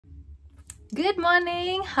Good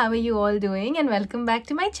morning, how are you all doing? And welcome back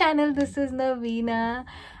to my channel. This is Naveena.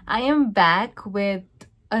 I am back with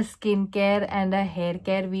a skincare and a hair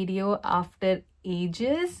care video after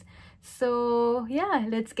ages. So yeah,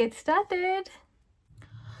 let's get started.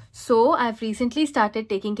 So I've recently started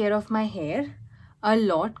taking care of my hair a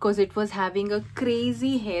lot because it was having a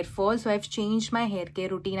crazy hair fall. So I've changed my hair care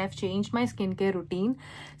routine, I've changed my skincare routine.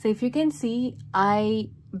 So if you can see, I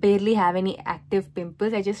barely have any active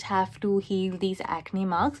pimples. I just have to heal these acne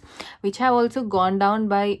marks, which have also gone down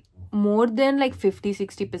by more than like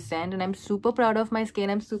 50-60%, and I'm super proud of my skin.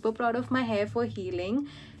 I'm super proud of my hair for healing.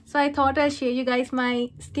 So I thought I'll share you guys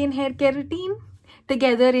my skin hair care routine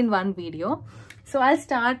together in one video. So I'll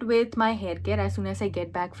start with my hair care as soon as I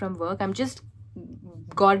get back from work. I'm just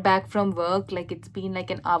got back from work, like it's been like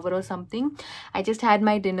an hour or something. I just had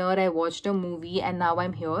my dinner, I watched a movie, and now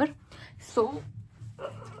I'm here. So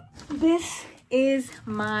this is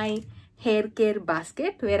my hair care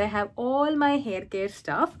basket where I have all my hair care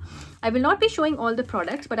stuff. I will not be showing all the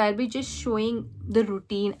products, but I'll be just showing the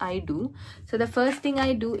routine I do. So the first thing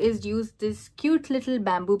I do is use this cute little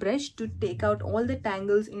bamboo brush to take out all the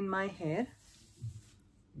tangles in my hair.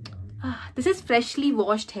 This is freshly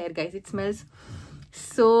washed hair, guys. It smells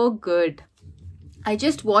so good. I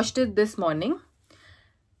just washed it this morning.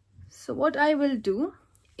 So what I will do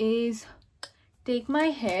is take my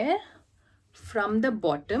hair from the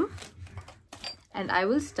bottom and I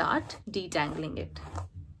will start detangling it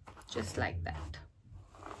just like that,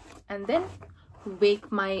 and then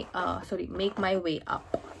make my way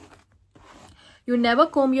up. You never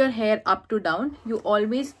comb your hair up to down, you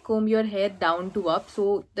always comb your hair down to up,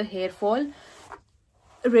 so the hair fall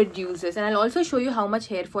reduces. And I'll also show you how much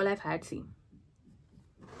hair fall I've had. See,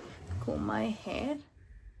 comb my hair.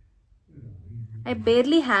 I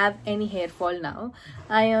barely have any hair fall now.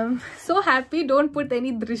 I am so happy. Don't put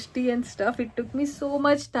any drishti and stuff. It took me so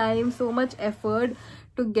much time, so much effort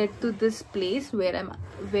to get to this place where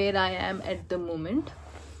I am at the moment.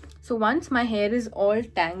 So once my hair is all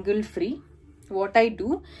tangle free, what I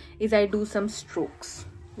do is I do some strokes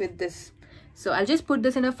with this. So I'll just put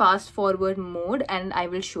this in a fast forward mode and I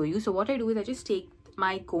will show you. So what I do is I just take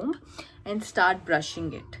my comb and start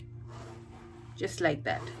brushing it just like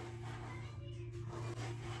that.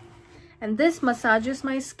 And this massages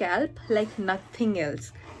my scalp like nothing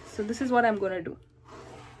else. So this is what I'm gonna do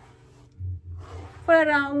for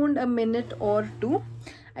around a minute or two.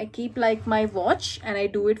 I keep like my watch and I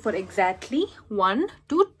do it for exactly 1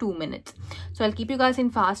 to 2 minutes. So I'll keep you guys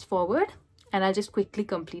in fast forward and I'll just quickly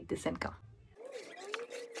complete this and come.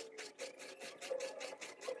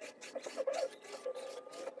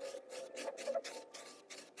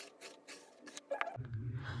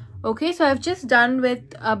 Okay, so I've just done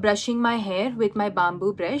with brushing my hair with my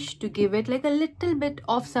bamboo brush to give it like a little bit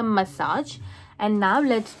of some massage. And now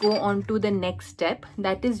let's go on to the next step,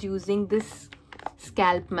 that is using this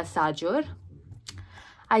scalp massager.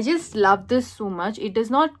 I just love this so much. It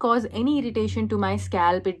does not cause any irritation to my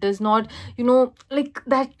scalp. It does not, like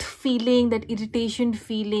that feeling, that irritation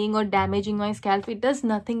feeling or damaging my scalp. It does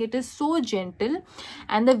nothing. It is so gentle.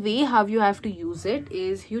 And the way how you have to use it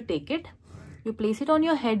is you take it, you place it on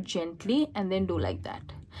your head gently and then do like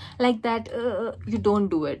that. Like that, you don't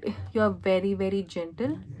do it. You are very, very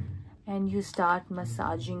gentle and you start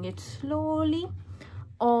massaging it slowly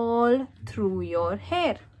all through your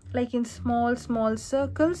hair. Like in small, small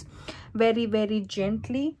circles, very, very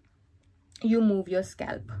gently, you move your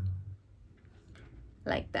scalp.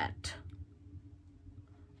 Like that.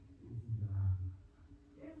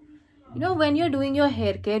 When you're doing your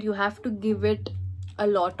hair care, you have to give it a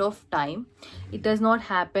lot of time. It does not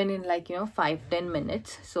happen in like 5-10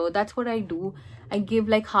 minutes. So that's what I do. I give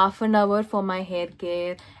like half an hour for my hair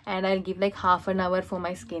care and I'll give like half an hour for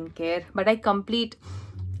my skincare, but I complete,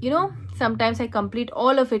 sometimes I complete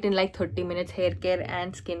all of it in like 30 minutes, hair care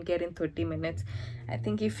and skincare in 30 minutes. I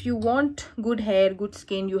think if you want good hair, good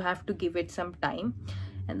skin, you have to give it some time,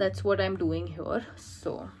 and that's what I'm doing here.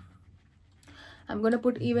 So I'm gonna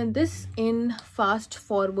put even this in fast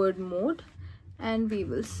forward mode and we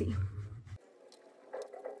will see.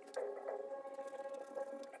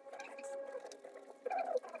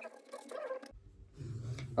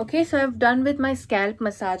 Okay, so I've done with my scalp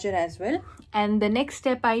massager as well. And the next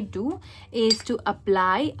step I do is to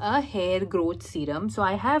apply a hair growth serum. So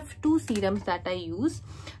I have 2 serums that I use.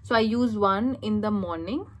 So I use one in the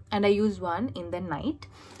morning and I use one in the night.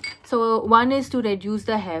 So one is to reduce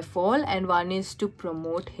the hair fall and one is to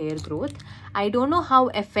promote hair growth. I don't know how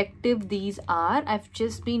effective these are. I've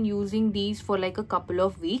just been using these for like a couple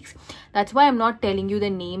of weeks. That's why I'm not telling you the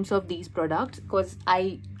names of these products, because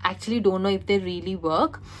I actually don't know if they really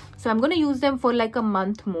work. So I'm going to use them for like a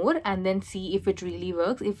month more and then see if it really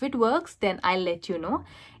works. If it works, then I'll let you know.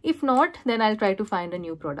 If not, then I'll try to find a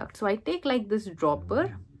new product. So I take like this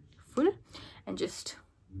dropper full and just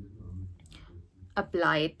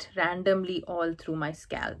apply it randomly all through my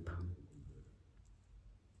scalp.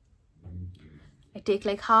 I take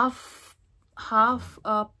like half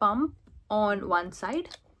a pump on one side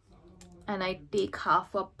and I take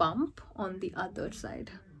half a pump on the other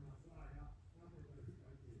side.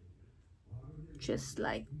 Just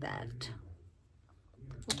like that.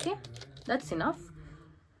 Okay, that's enough.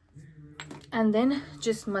 And then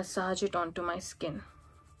just massage it onto my skin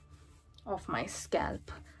of my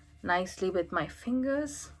scalp nicely with my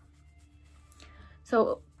fingers.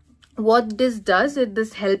 So what this does is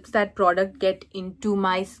this helps that product get into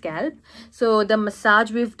my scalp. So the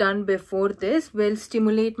massage we've done before this will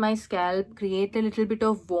stimulate my scalp, create a little bit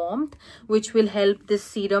of warmth, which will help this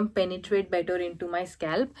serum penetrate better into my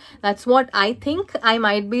scalp. That's what I think. I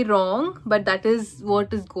might be wrong, but that is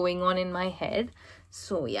what is going on in my head.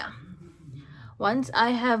 So yeah, once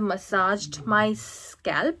I have massaged my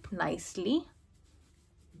scalp nicely,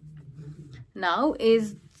 now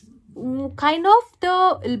is kind of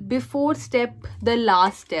the before step, the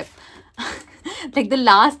last step. Like the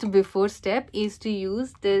last before step is to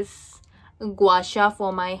use this gua sha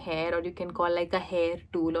for my hair, or you can call like a hair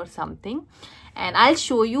tool or something, and I'll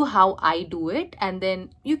show you how I do it, and then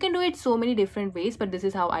you can do it so many different ways, but this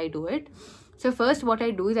is how I do it. So first what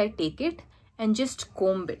I do is I take it and just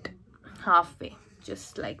comb it halfway,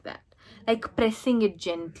 just like that, like pressing it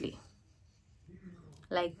gently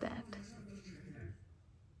like that.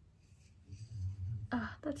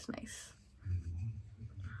 Ah, that's nice.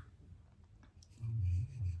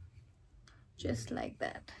 Just like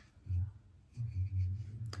that.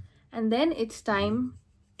 And then it's time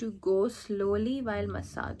to go slowly while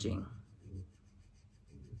massaging.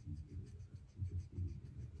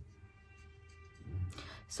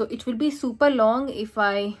 So it will be super long if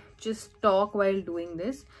I just talk while doing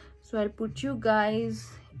this. So I'll put you guys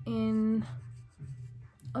in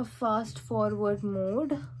a fast forward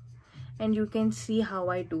mode and you can see how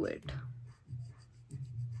I do it.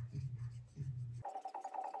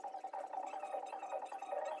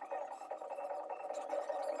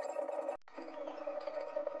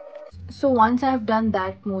 So once I've done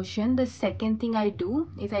that motion, the second thing I do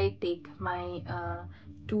is I take my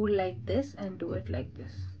tool like this and do it like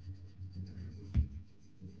this.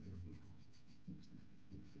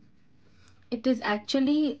 It is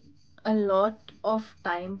actually a lot of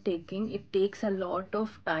time taking. It takes a lot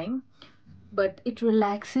of time, but it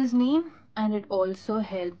relaxes me and it also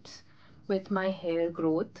helps with my hair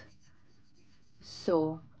growth.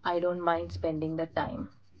 So I don't mind spending the time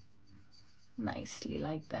nicely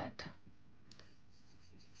like that.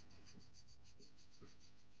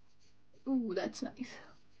 Ooh, that's nice.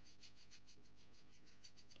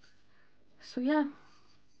 So yeah,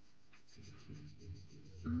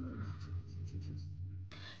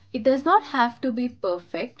 it does not have to be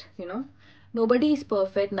perfect, you know. Nobody is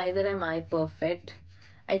perfect, neither am I perfect.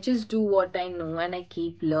 I just do what I know and I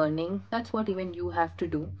keep learning. That's what even you have to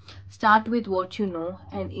do. Start with what you know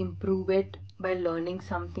and improve it by learning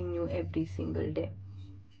something new every single day.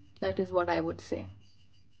 That is what I would say.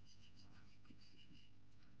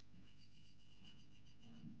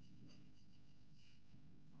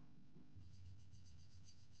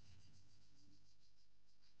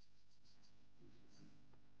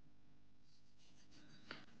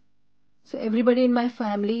 So everybody in my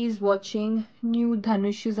family is watching new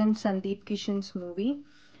Dhanush's and Sandeep Kishan's movie,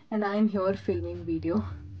 and I'm here filming video.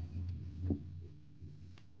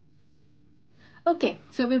 Okay,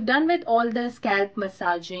 so we've done with all the scalp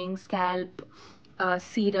massaging, scalp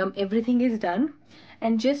serum, everything is done.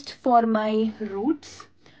 And just for my roots,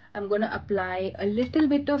 I'm gonna apply a little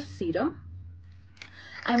bit of serum.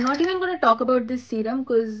 I'm not even gonna talk about this serum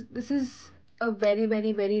because this is a very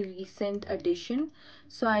recent addition.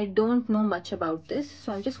 So I don't know much about this.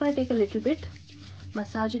 So I'm just gonna take a little bit,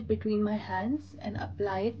 massage it between my hands and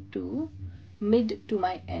apply it to mid to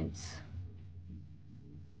my ends.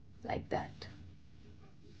 Like that.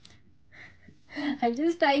 I'm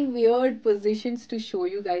just trying weird positions to show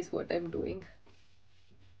you guys what I'm doing.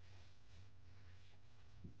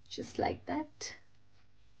 Just like that.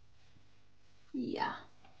 Yeah.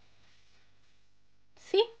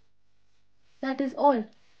 See? That is all.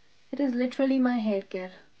 It is literally my hair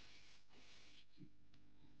care.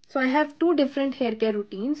 So I have two different hair care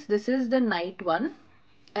routines. This is the night one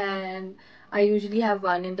and I usually have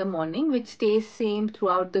one in the morning which stays same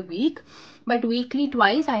throughout the week. But weekly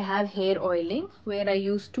twice I have hair oiling where I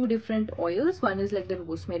use two different oils. One is like the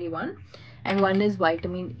rosemary one and one is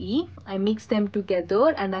vitamin E. I mix them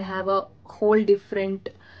together and I have a whole different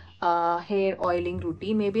hair oiling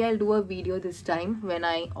routine. Maybe I'll do a video this time when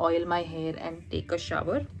I oil my hair and take a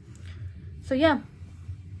shower. So yeah,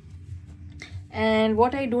 and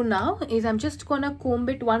what I do now is I'm just gonna comb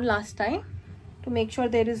it one last time to make sure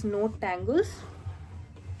there is no tangles,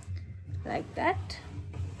 like that,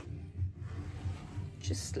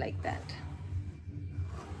 just like that.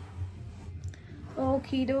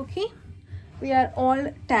 Okie dokie, we are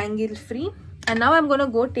all tangle free. And now I'm gonna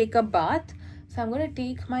go take a bath. So I'm gonna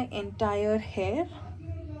take my entire hair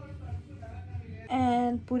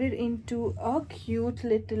and put it into a cute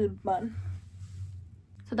little bun.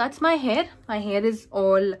 So that's my hair. My hair is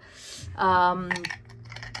all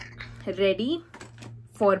ready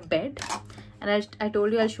for bed. And I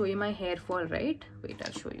told you I'll show you my hair fall, right? Wait,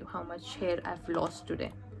 I'll show you how much hair I've lost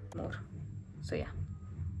today. More. So yeah,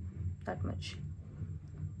 that much.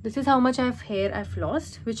 This is how much hair I've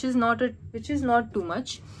lost, which is not too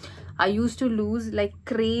much. I used to lose like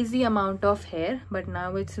crazy amount of hair, but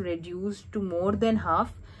now it's reduced to more than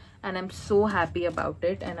half, and I'm so happy about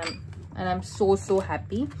it. And I'm so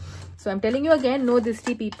happy. So I'm telling you again, no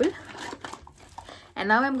disty people. And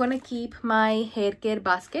now I'm gonna keep my hair care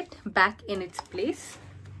basket back in its place.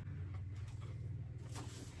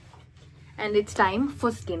 And it's time for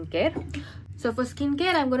skincare. So for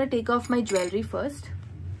skincare, I'm gonna take off my jewelry first.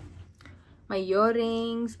 My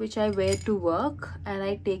earrings, which I wear to work, and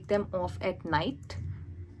I take them off at night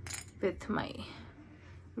with my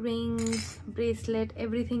rings, bracelet,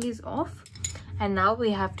 everything is off. And now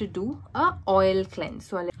we have to do a oil cleanse.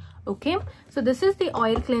 So okay, so this is the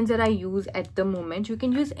oil cleanser I use at the moment. You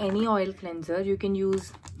can use any oil cleanser. You can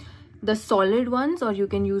use the solid ones or you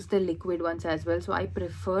can use the liquid ones as well. So I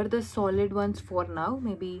prefer the solid ones for now.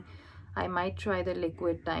 Maybe I might try the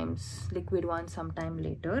liquid one sometime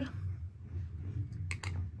later.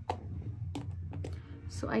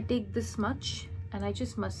 So I take this much and I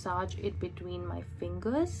just massage it between my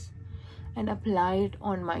fingers and apply it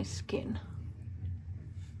on my skin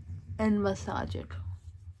and massage it.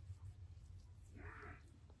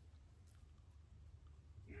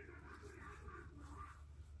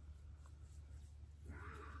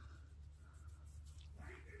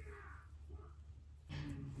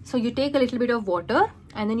 So you take a little bit of water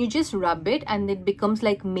and then you just rub it and it becomes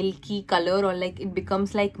like milky color, or like it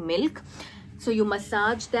becomes like milk. So you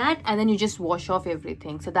massage that and then you just wash off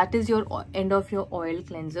everything. So that is your end of your oil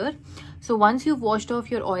cleanser. So once you've washed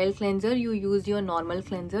off your oil cleanser, you use your normal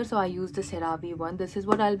cleanser. So I use the CeraVe one. This is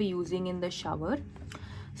what I'll be using in the shower.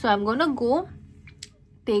 So I'm gonna go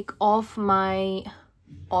take off my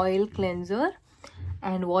oil cleanser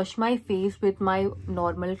and wash my face with my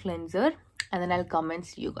normal cleanser, and then I'll come and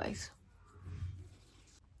see you guys.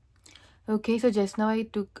 Okay, so just now I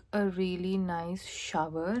took a really nice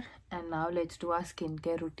shower and now let's do our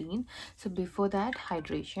skincare routine. So before that,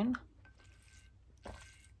 hydration.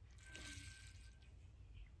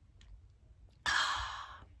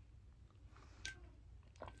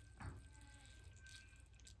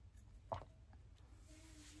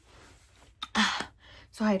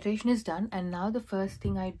 So hydration is done, and now the first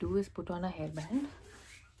thing I do is put on a hairband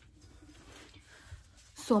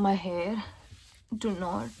so my hair do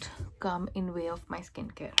not come in way of my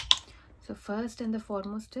skincare. So first and the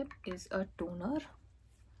foremost step is a toner,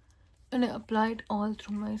 and I apply it all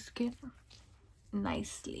through my skin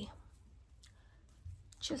nicely,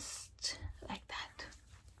 just like that.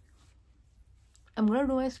 I'm gonna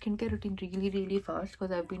do my skincare routine really fast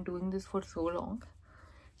because I've been doing this for so long,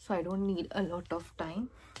 so I don't need a lot of time.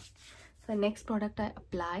 So the next product I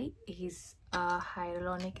apply is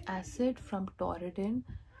hyaluronic acid from Torridin,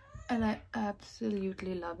 and I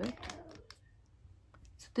absolutely love it.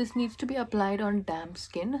 So this needs to be applied on damp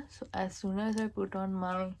skin. So as soon as I put on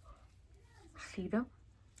my serum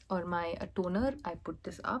or my toner, I put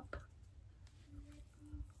this up.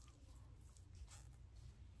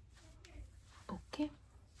 Okay,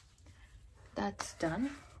 that's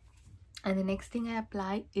done. And the next thing I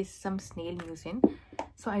apply is some snail mucin.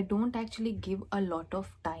 So I don't actually give a lot of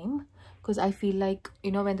time because I feel like,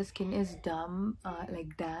 you know, when the skin is damp,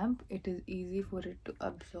 it is easy for it to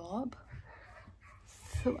absorb.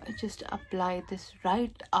 So I just apply this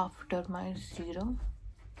right after my serum.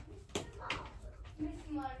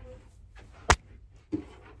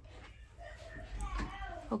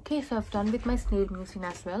 Okay, so I've done with my snail mucin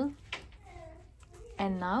as well.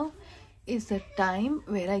 And now is the time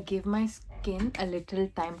where I give my skin a little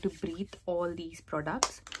time to breathe all these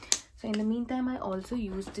products. So in the meantime, I also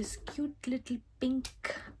use this cute little pink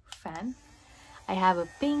fan. I have a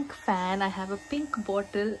pink fan, I have a pink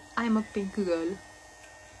bottle, I'm a pink girl.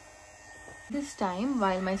 This time,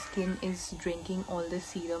 while my skin is drinking all the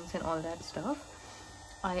serums and all that stuff,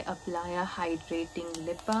 I apply a hydrating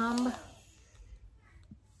lip balm.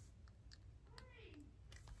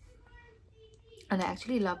 And I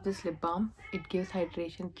actually love this lip balm. It gives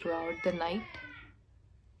hydration throughout the night.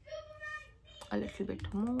 A little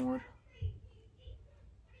bit more.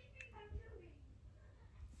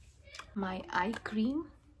 My eye cream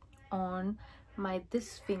on my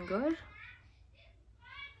this finger.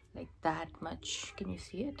 Like that much. Can you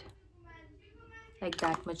see it? Like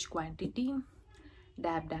that much quantity.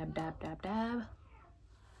 Dab, dab, dab, dab, dab.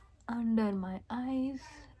 Under my eyes.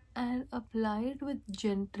 And apply it with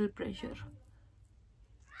gentle pressure.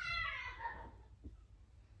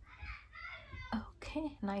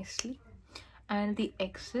 Okay, nicely. And the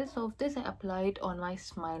excess of this I apply it on my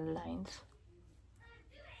smile lines.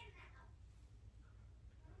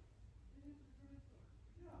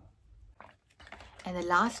 And the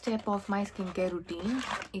last step of my skincare routine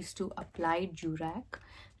is to apply Durac.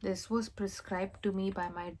 This was prescribed to me by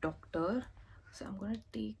my doctor. So I'm gonna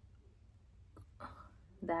take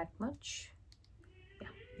that much. Yeah,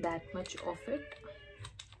 that much of it.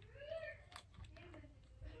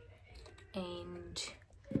 And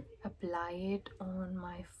apply it on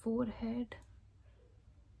my forehead,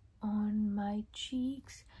 on my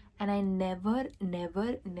cheeks, and I never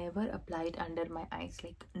apply it under my eyes,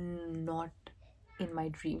 like not in my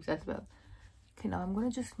dreams as well. Okay, now I'm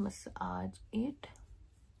gonna just massage it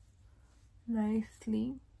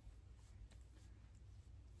nicely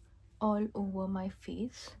all over my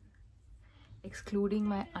face, excluding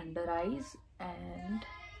my under eyes and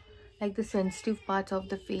like the sensitive parts of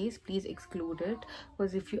the face. Please exclude it,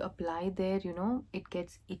 because if you apply there, you know, it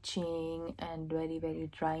gets itching and very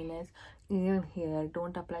dryness. Even here,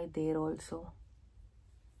 don't apply there also.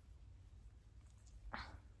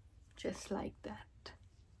 Just like that.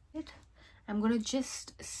 I'm gonna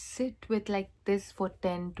just sit with like this for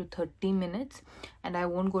 10 to 30 minutes and I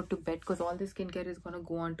won't go to bed, because all the skincare is gonna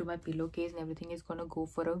go onto my pillowcase and everything is gonna go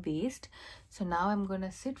for a waste. So now I'm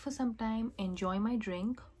gonna sit for some time, enjoy my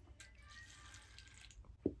drink.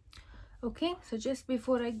 Okay, so just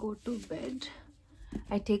before I go to bed,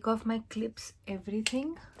 I take off my clips,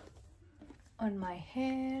 everything on my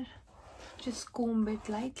hair, just comb it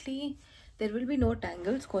lightly. There will be no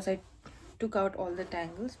tangles because I took out all the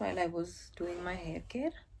tangles while I was doing my hair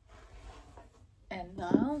care. And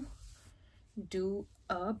now do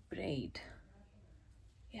a braid.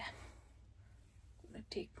 Yeah, I'm gonna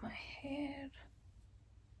take my hair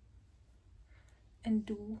and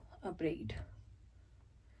do a braid.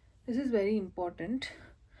 This is very important.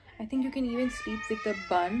 I think you can even sleep with a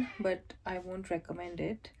bun, but I won't recommend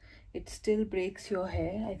it. It still breaks your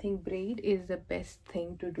hair. I think braid is the best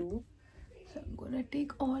thing to do. So I'm gonna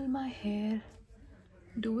take all my hair,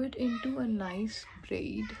 do it into a nice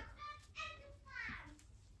braid.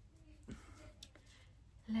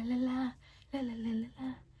 La la la, la la la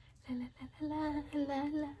la, la la la la la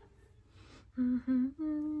la.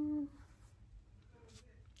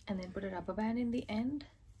 And then put a rubber band in the end.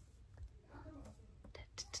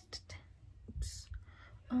 Oops.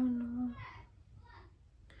 Oh no,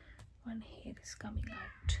 one hair is coming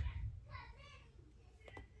out.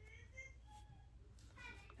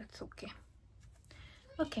 That's okay.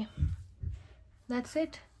 Okay, that's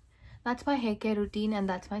it. That's my hair care routine and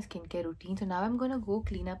that's my skincare routine. So now I'm gonna go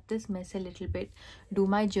clean up this mess a little bit, do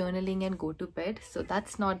my journaling and go to bed. So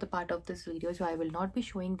that's not the part of this video, so I will not be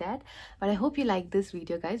showing that. But I hope you like this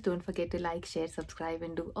video, guys. Don't forget to like, share, subscribe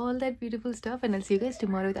and do all that beautiful stuff. And I'll see you guys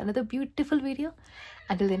tomorrow with another beautiful video.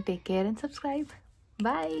 Until then, take care and subscribe.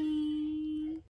 Bye.